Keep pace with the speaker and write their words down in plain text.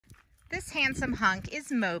This handsome hunk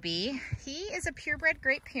is Moby. He is a purebred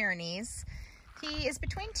Great Pyrenees. He is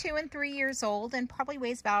between 2 and 3 years old and probably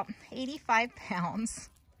weighs about 85 pounds.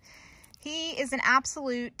 He is an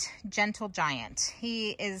absolute gentle giant.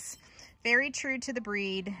 He is very true to the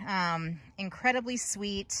breed, incredibly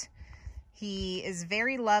sweet. He is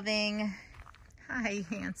very loving. Hi,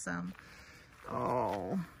 handsome.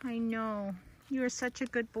 Oh, I know. You are such a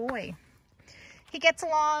good boy. He gets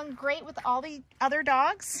along great with all the other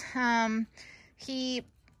dogs. He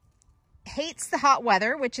hates the hot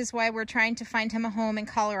weather, which is why we're trying to find him a home in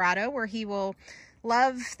Colorado where he will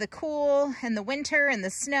love the cool and the winter and the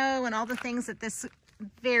snow and all the things that this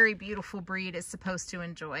very beautiful breed is supposed to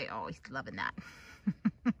enjoy. Oh, he's loving that.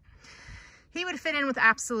 He would fit in with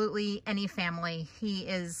absolutely any family. He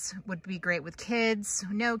would be great with kids,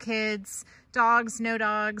 no kids, dogs, no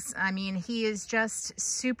dogs. I mean, he is just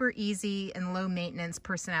super easy and low maintenance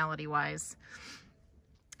personality-wise.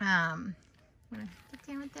 Wanna get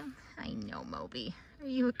down with them? I know, Moby. Are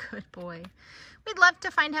you a good boy? We'd love to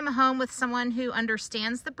find him a home with someone who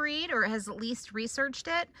understands the breed or has at least researched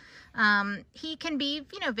it. He can be,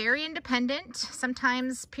 very independent.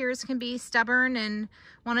 Sometimes peers can be stubborn and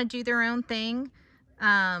want to do their own thing.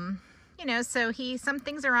 So some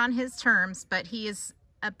things are on his terms, but he is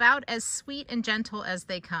about as sweet and gentle as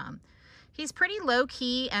they come. He's pretty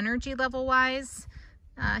low-key energy level-wise.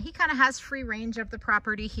 He kind of has free range of the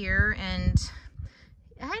property here, and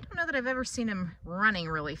I don't know that I've ever seen him running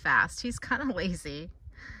really fast. He's kind of lazy.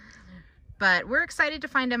 But we're excited to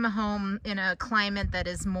find him a home in a climate that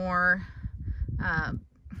is more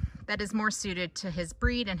suited to his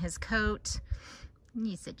breed and his coat.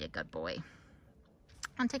 He's such a good boy.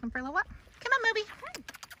 I'll take him for a little walk. Come on, Moby.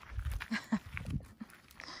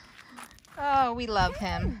 Oh, we love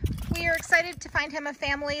him. We are excited to find him a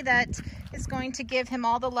family that is going to give him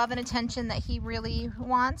all the love and attention that he really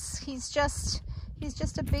wants. He's just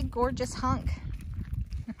a big, gorgeous hunk.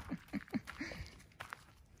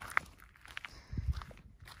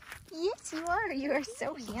 Yes, you are. You are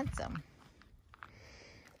so handsome.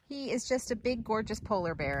 He is just a big, gorgeous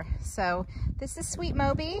polar bear. So this is Sweet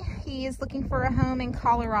Moby. He is looking for a home in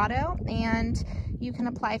Colorado, and you can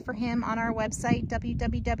apply for him on our website,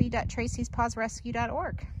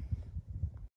 www.tracyspawsrescue.org.